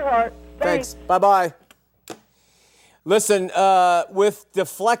 Bless your heart. Thanks. Bye-bye. Listen, with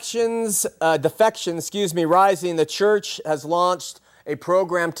defections rising, the church has launched a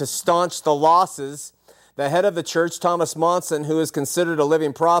program to staunch the losses. The head of the church, Thomas Monson, who is considered a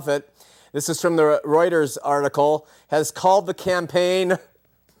living prophet, this is from the Reuters article, has called the campaign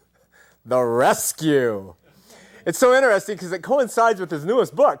The Rescue. It's so interesting because it coincides with his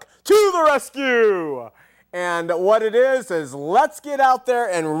newest book, To the Rescue. And what it is let's get out there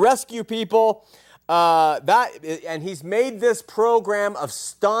and rescue people. And he's made this program of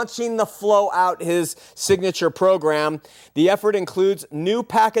staunching the flow out, his signature program. The effort includes new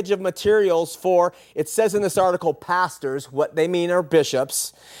package of materials for, it says in this article, pastors, what they mean are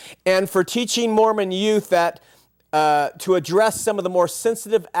bishops, and for teaching Mormon youth that to address some of the more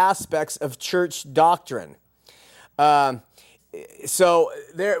sensitive aspects of church doctrine. So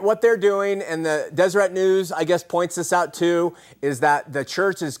what they're doing, and the Deseret News, I guess, points this out too, is that the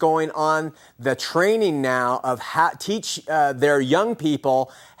church is going on the training now of how teach their young people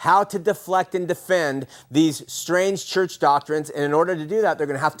how to deflect and defend these strange church doctrines. And in order to do that, they're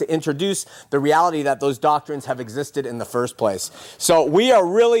going to have to introduce the reality that those doctrines have existed in the first place. So we are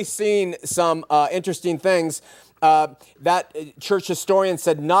really seeing some interesting things. That church historian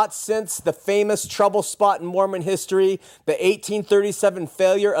said, not since the famous trouble spot in Mormon history, the 1837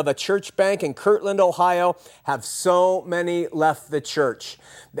 failure of a church bank in Kirtland, Ohio, have so many left the church.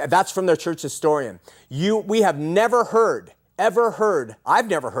 That's from their church historian. We have never heard, I've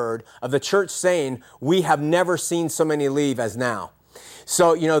never heard of the church saying, we have never seen so many leave as now.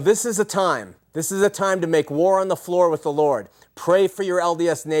 So, this is a time to make war on the floor with the Lord. Pray for your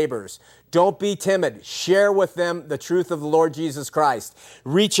LDS neighbors. Don't be timid. Share with them the truth of the Lord Jesus Christ.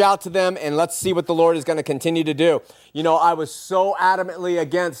 Reach out to them and let's see what the Lord is going to continue to do. I was so adamantly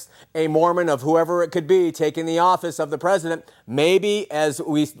against a Mormon of whoever it could be taking the office of the president. Maybe, as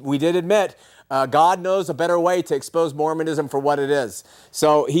we did admit, God knows a better way to expose Mormonism for what it is.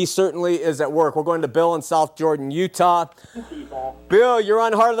 So he certainly is at work. We're going to Bill in South Jordan, Utah. Bill, you're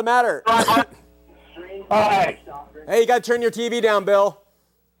on Heart of the Matter. Hi. Hey, you got to turn your TV down, Bill.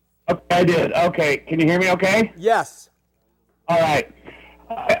 Okay, I did. Okay. Can you hear me okay? Yes. All right.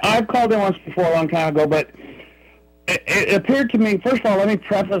 I've called in once before a long time ago, but it appeared to me, first of all, let me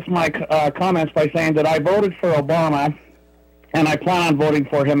preface my comments by saying that I voted for Obama, and I plan on voting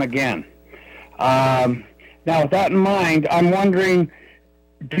for him again. Now, with that in mind, I'm wondering,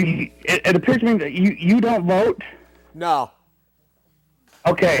 it appears to me that you don't vote? No.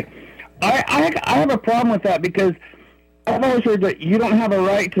 Okay. I have a problem with that because I've always heard that you don't have a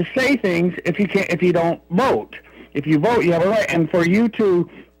right to say things if you don't vote. If you vote, you have a right. And for you to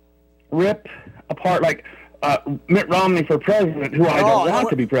rip apart like Mitt Romney for president, who I don't want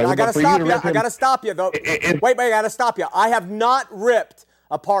to be president, I got to stop you, though. Wait, I got to stop you. I have not ripped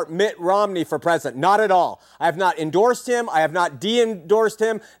apart Mitt Romney for president. Not at all. I have not endorsed him. I have not de-endorsed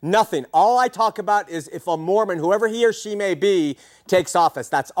him. Nothing. All I talk about is if a Mormon, whoever he or she may be, takes office.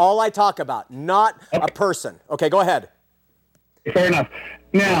 That's all I talk about, not a person. Okay, go ahead. Fair enough.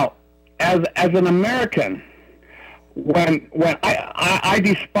 Now, as an American, when I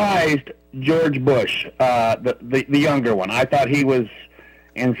despised George Bush, the younger one, I thought he was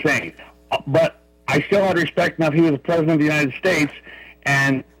insane. But I still had respect enough. He was the president of the United States,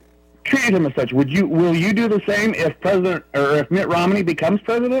 and treated him as such. Will you do the same if Mitt Romney becomes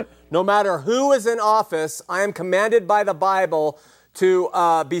president? No matter who is in office, I am commanded by the Bible to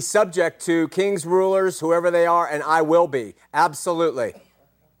be subject to kings, rulers, whoever they are, and I will be. Absolutely.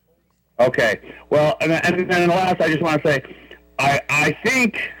 Okay. Well, and then last, I just want to say, I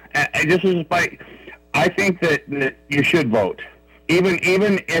think that you should vote, even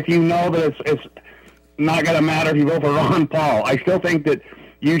if you know that it's not going to matter if you vote for Ron Paul. I still think that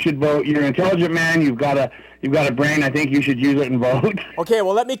you should vote. You're an intelligent man. You've got a brain. I think you should use it and vote. Okay,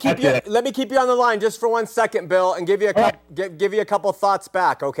 well let me keep you on the line just for 1 second, Bill, and give you a couple thoughts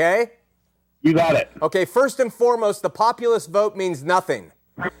back, okay? You got it. Okay, first and foremost, the populist vote means nothing.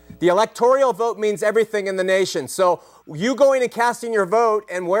 The electoral vote means everything in the nation. So you going and casting your vote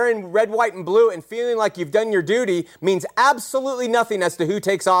and wearing red, white, and blue and feeling like you've done your duty means absolutely nothing as to who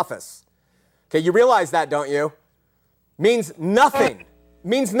takes office. Okay, you realize that, don't you? Means nothing.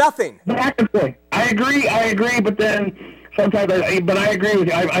 Means nothing. Exactly. I agree, but then sometimes I agree with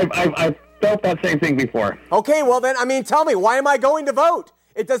you. I've felt that same thing before. Okay, well then, tell me, why am I going to vote?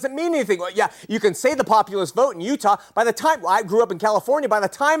 It doesn't mean anything. Well, yeah, you can say the populist vote in Utah. By the time, I grew up in California, by the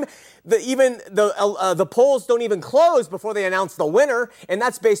time the polls don't even close before they announce the winner, and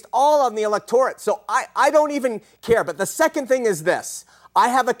that's based all on the electorate. So I don't even care. But the second thing is this. I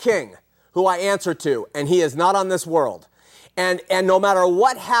have a king who I answer to, and he is not on this world. And no matter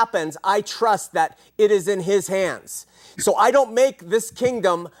what happens, I trust that it is in his hands. So I don't make this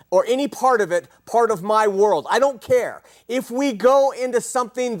kingdom or any part of it part of my world. I don't care. If we go into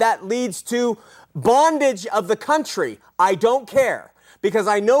something that leads to bondage of the country, I don't care. Because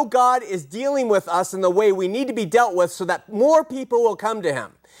I know God is dealing with us in the way we need to be dealt with so that more people will come to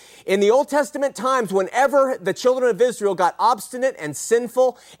him. In the Old Testament times, whenever the children of Israel got obstinate and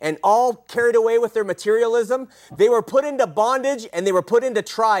sinful and all carried away with their materialism, they were put into bondage and they were put into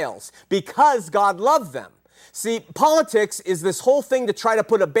trials because God loved them. See, politics is this whole thing to try to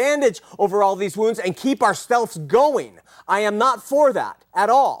put a bandage over all these wounds and keep ourselves going. I am not for that at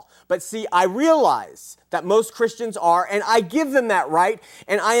all. But see, I realize that most Christians are, and I give them that right,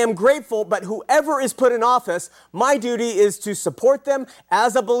 and I am grateful, but whoever is put in office, my duty is to support them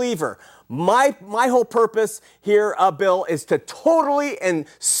as a believer. My whole purpose here, Bill, is to totally and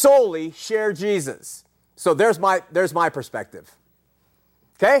solely share Jesus. So there's my perspective.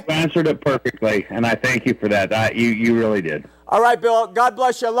 Okay? You answered it perfectly, and I thank you for that. You really did. All right, Bill. God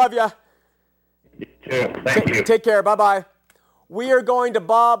bless you. I love you. You too. Thank you. Take care. Bye-bye. We are going to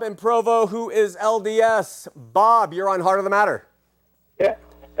Bob in Provo, who is LDS. Bob, you're on Heart of the Matter. Yeah.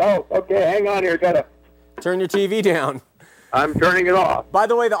 Oh, okay. Hang on here. Gotta turn your TV down. I'm turning it off. By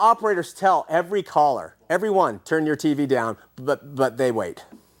the way, the operators tell every caller, everyone, turn your TV down, but they wait.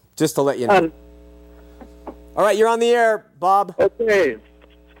 Just to let you know. All right, you're on the air, Bob. Okay.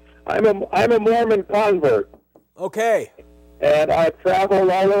 I'm a Mormon convert. Okay. And I've traveled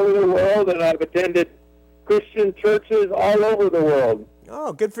all over the world, and I've attended Christian churches all over the world.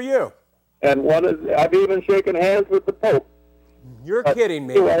 Oh, good for you. And I've even shaken hands with the Pope. You're kidding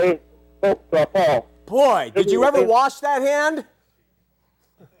me. Anyway, Pope Paul. Boy, did you ever wash that hand?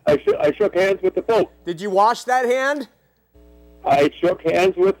 I shook hands with the Pope. Did you wash that hand? I shook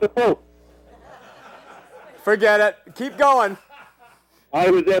hands with the Pope. Forget it. Keep going. I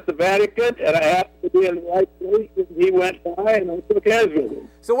was at the Vatican, and I happened to be in the right place, and he went by, and I shook hands with him.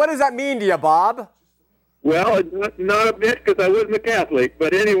 So what does that mean to you, Bob? Well, not a bit, because I wasn't a Catholic.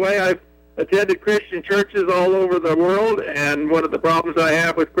 But anyway, I've attended Christian churches all over the world, and one of the problems I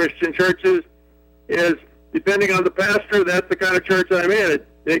have with Christian churches is, depending on the pastor, that's the kind of church I'm in.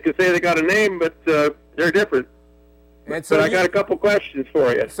 They can say they got a name, but they're different. And so I got a couple questions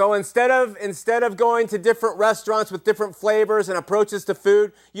for you. So instead of going to different restaurants with different flavors and approaches to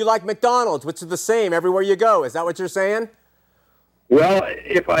food, you like McDonald's, which is the same everywhere you go. Is that what you're saying? Well,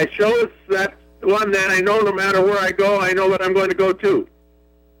 if I chose that one, then I know no matter where I go, I know what I'm going to go to.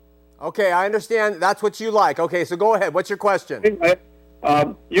 Okay, I understand. That's what you like. Okay, so go ahead. What's your question? Anyway,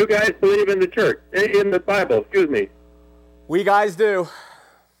 you guys believe in the church, in the Bible, excuse me. We guys do.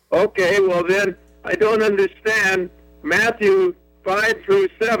 Okay, well then, I don't understand. Matthew 5 through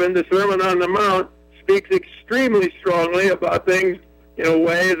 7, the Sermon on the Mount, speaks extremely strongly about things in a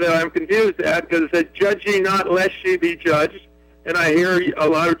way that I'm confused at, because it says, "Judge ye not, lest ye be judged," and I hear a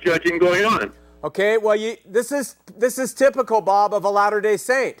lot of judging going on. Okay, well, this is typical, Bob, of a Latter-day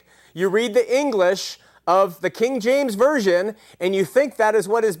Saint. You read the English of the King James Version, and you think that is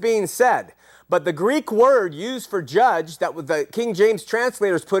what is being said. But the Greek word used for judge that the King James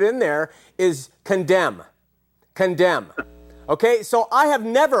translators put in there is condemn. Condemn. Okay, so I have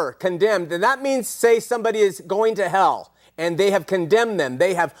never condemned, and that means, say, somebody is going to hell, and they have condemned them.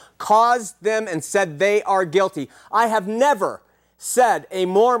 They have caused them and said they are guilty. I have never said a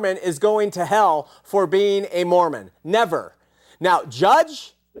Mormon is going to hell for being a Mormon. Never. Now,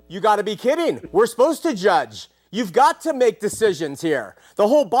 judge, you got to be kidding. We're supposed to judge. You've got to make decisions here. The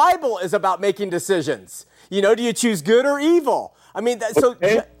whole Bible is about making decisions. You know, do you choose good or evil? I mean,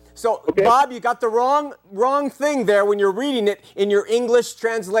 So, Bob, you got the wrong thing there when you're reading it in your English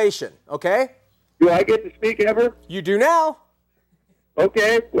translation, okay? Do I get to speak ever? You do now.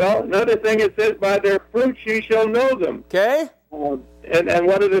 Okay, well, another thing it says, by their fruits ye shall know them. Okay. And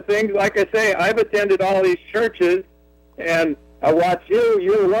one of the things, like I say, I've attended all these churches, and I watch you.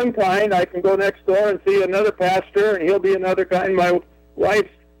 You're one kind. I can go next door and see another pastor, and he'll be another kind. My wife's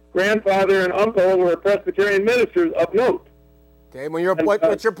grandfather and uncle were Presbyterian ministers of note. Okay, well,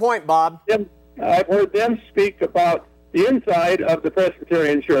 what's your point, Bob? I've heard them speak about the inside of the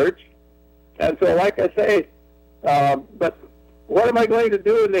Presbyterian Church. And so, like I say, but what am I going to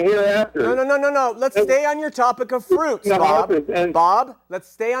do in the hereafter? No. Let's stay on your topic of fruits, Bob. Bob, let's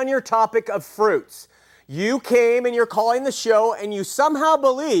stay on your topic of fruits. You came and you're calling the show, and you somehow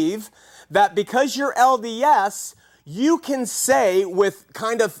believe that because you're LDS, you can say with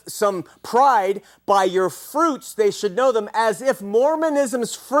kind of some pride, by your fruits they should know them, as if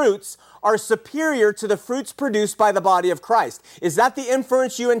Mormonism's fruits are superior to the fruits produced by the body of Christ. Is that the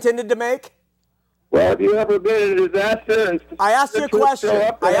inference you intended to make? Well, have you ever been in a disaster? I asked you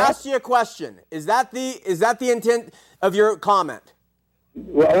a question. Is that the intent of your comment?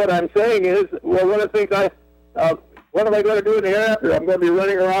 Well, what I'm saying is, one of the things what am I going to do in the hereafter? I'm going to be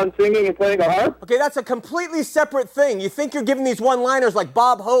running around singing and playing a harp? Okay, that's a completely separate thing. You think you're giving these one-liners like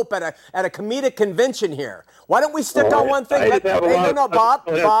Bob Hope at a comedic convention here. Why don't we stick on one thing? Bob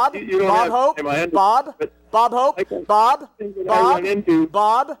Hope,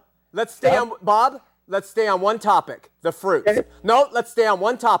 let's stay on one topic, the fruits. Okay. No, let's stay on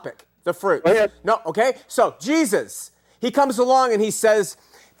one topic, the fruits. No, okay? So, Jesus, he comes along and he says,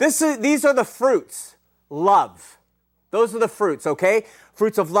 these are the fruits. Love. Those are the fruits, okay?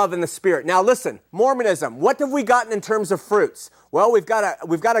 Fruits of love in the Spirit. Now listen, Mormonism, what have we gotten in terms of fruits? Well, we've got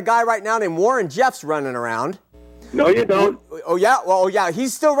a guy right now named Warren Jeffs running around. No, you don't. Oh yeah, well, yeah,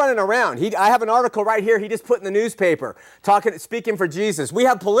 he's still running around. I have an article right here he just put in the newspaper, speaking for Jesus. We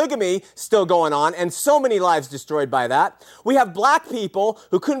have polygamy still going on, and so many lives destroyed by that. We have black people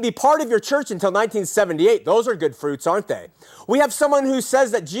who couldn't be part of your church until 1978. Those are good fruits, aren't they? We have someone who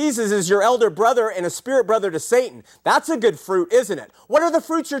says that Jesus is your elder brother and a spirit brother to Satan. That's a good fruit, isn't it? What are the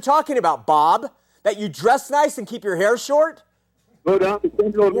fruits you're talking about, Bob? That you dress nice and keep your hair short? Go down to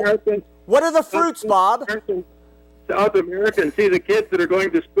Central America. What are the fruits, Bob? South America and see the kids that are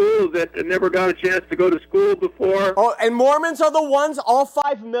going to school that never got a chance to go to school before. Oh, and Mormons are the ones, all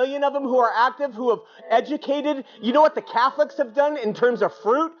 5 million of them who are active, who have educated. You know what the Catholics have done in terms of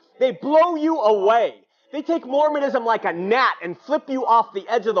fruit? They blow you away. They take Mormonism like a gnat and flip you off the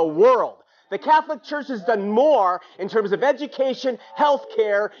edge of the world. The Catholic Church has done more in terms of education, health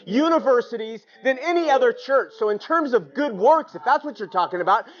care, universities than any other church. So in terms of good works, if that's what you're talking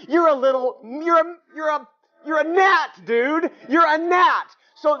about, you're a gnat, dude. You're a gnat.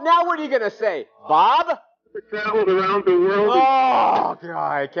 So now what are you going to say? Bob? Traveled around the world. Oh,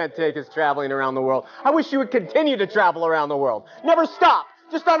 God, I can't take his traveling around the world. I wish you would continue to travel around the world. Never stop.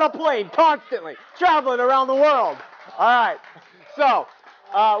 Just on a plane, constantly. Traveling around the world. All right. So,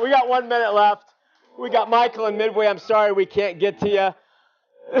 we got 1 minute left. We got Michael and Midway. I'm sorry we can't get to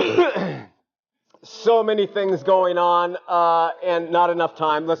you. So many things going on and not enough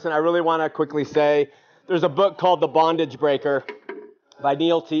time. Listen, I really want to quickly say, there's a book called The Bondage Breaker by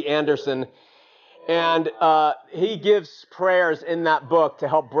Neil T. Anderson, and he gives prayers in that book to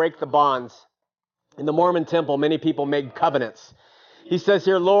help break the bonds. In the Mormon temple, many people make covenants. He says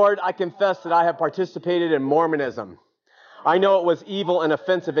here, Lord, I confess that I have participated in Mormonism. I know it was evil and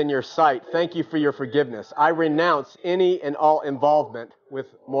offensive in your sight. Thank you for your forgiveness. I renounce any and all involvement with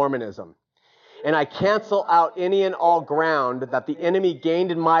Mormonism. And I cancel out any and all ground that the enemy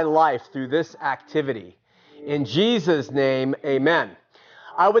gained in my life through this activity. In Jesus' name, amen.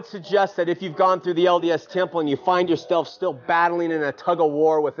 I would suggest that if you've gone through the LDS temple and you find yourself still battling in a tug of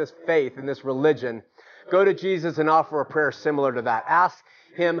war with this faith and this religion, go to Jesus and offer a prayer similar to that. Ask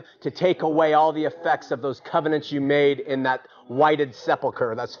him to take away all the effects of those covenants you made in that whited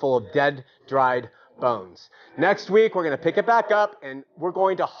sepulcher that's full of dead, dried bones. Next week, we're going to pick it back up, and we're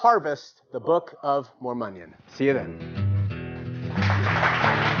going to harvest the Book of Mormonion. See you then.